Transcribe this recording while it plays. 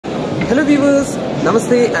Hello viewers,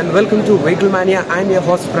 Namaste and welcome to Vehicle Mania. I am your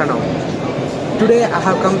host Pranav. Today I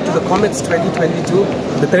have come to the Comets 2022,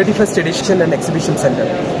 the 31st edition and exhibition center.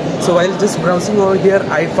 So while just browsing over here,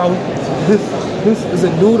 I found this is a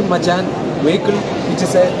Nur Majan vehicle, which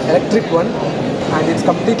is an electric one, and it's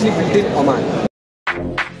completely built in Oman.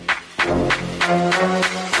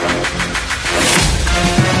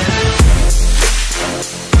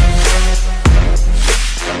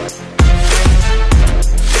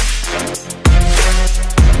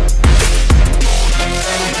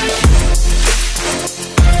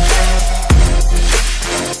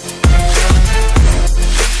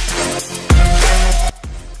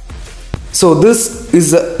 So this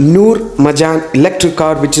is a Nur Majan electric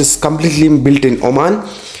car which is completely built in Oman,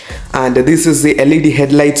 and this is the LED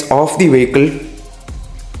headlights of the vehicle.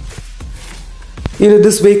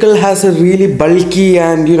 This vehicle has a really bulky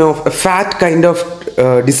and a fat kind of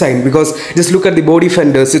design, because just look at the body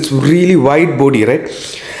fenders. It's really wide body, right?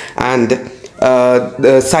 And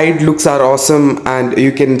the side looks are awesome, and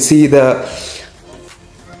you can see the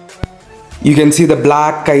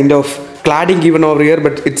black kind of cladding even over here,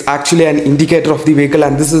 but it's actually an indicator of the vehicle,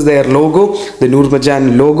 and this is their logo, the Nur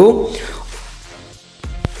Majan logo.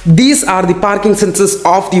 These are the parking sensors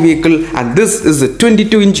of the vehicle, and this is a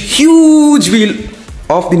 22-inch huge wheel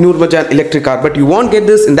of the Nur Majan electric car, but you won't get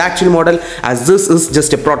this in the actual model, as this is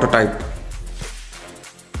just a prototype.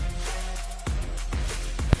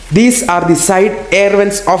 These are the side air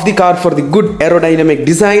vents of the car for the good aerodynamic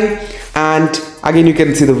design, and again you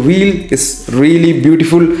can see the wheel is really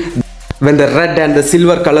beautiful. When the red and the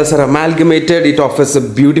silver colors are amalgamated, it offers a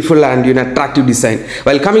beautiful and attractive design.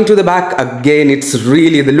 While coming to the back, again it's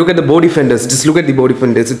really, look at the body fenders, just look at the body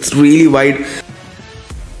fenders, it's really wide.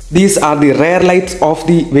 These are the rear lights of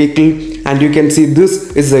the vehicle, and you can see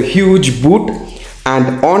this is a huge boot,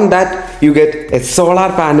 and on that you get a solar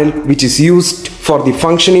panel which is used for the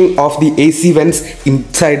functioning of the AC vents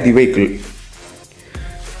inside the vehicle.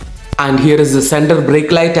 And here is the center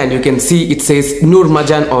brake light, and you can see it says Nur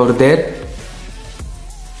Majan over there.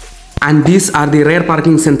 And these are the rear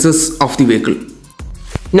parking sensors of the vehicle.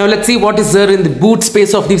 Now let's see what is there in the boot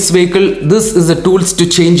space of this vehicle. This is the tools to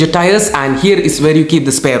change your tires, and here is where you keep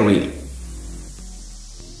the spare wheel.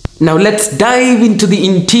 Now let's dive into the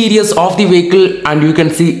interiors of the vehicle, and you can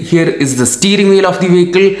see here is the steering wheel of the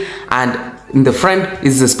vehicle, and in the front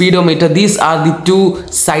is the speedometer. These are the two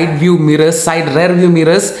side rear view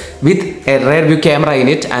mirrors with a rear view camera in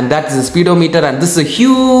it, and that's the speedometer, and this is a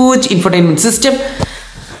huge infotainment system.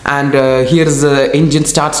 And here is the engine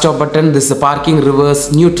start stop button. This is the parking,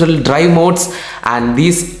 reverse, neutral, drive modes, and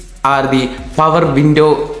these are the power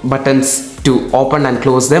window buttons to open and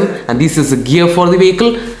close them, and this is the gear for the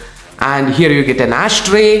vehicle. And here you get an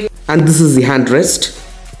ashtray, and this is the handrest.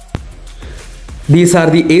 These are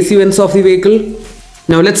the AC vents of the vehicle.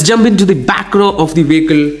 Now let's jump into the back row of the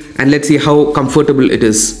vehicle, and let's see how comfortable it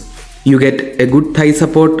is. You get a good thigh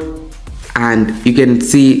support, and you can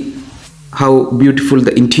see how beautiful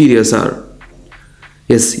the interiors are.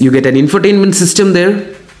 Yes, you get an infotainment system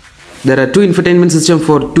there. There are two infotainment systems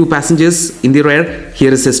for two passengers in the rear.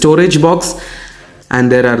 Here is a storage box,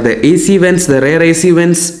 and there are the AC vents, the rear AC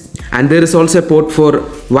vents, and there is also a port for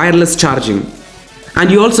wireless charging. And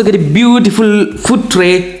you also get a beautiful food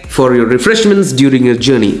tray for your refreshments during your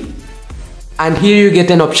journey. And here you get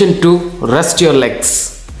an option to rest your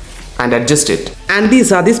legs and adjust it. And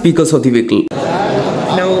these are the speakers of the vehicle.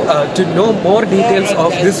 Now to know more details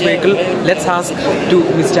of this vehicle, let's ask to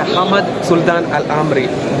Mr. Sultan Al Amry,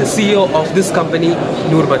 the CEO of this company,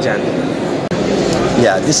 Nur Majan.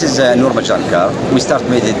 Yeah, this is a Nur Majan car. We started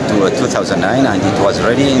made it to 2009, and it was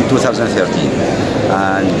ready in 2013.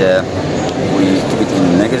 And we took it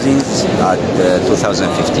in magazines at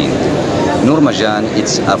 2015. Nur Majan,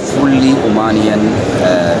 it's a fully Omanian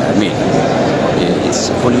made. It's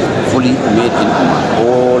fully made in Oman.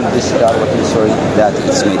 All this car, what you saw, that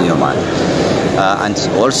it's made in Oman. And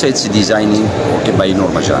also it's designing by Nur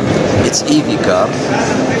Majan. It's EV car.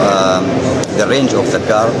 The range of the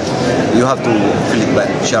car, you have to fill it by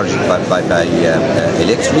charge it by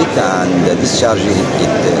electric, and this charge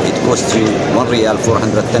it costs you 1 Riyal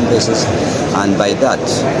 410 pesos, and by that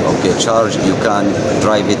charge you can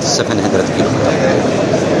drive it 700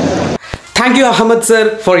 kilometers. Thank you Ahmed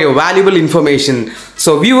sir for your valuable information.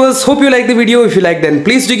 So viewers, hope you like the video. If you like, then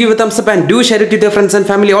please do give a thumbs up and do share it with your friends and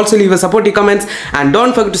family. Also leave a supportive comments, and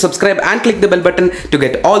don't forget to subscribe and click the bell button to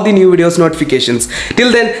get all the new videos notifications.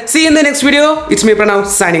 Till then, see you in the next video. It's me Pranav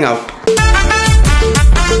signing out.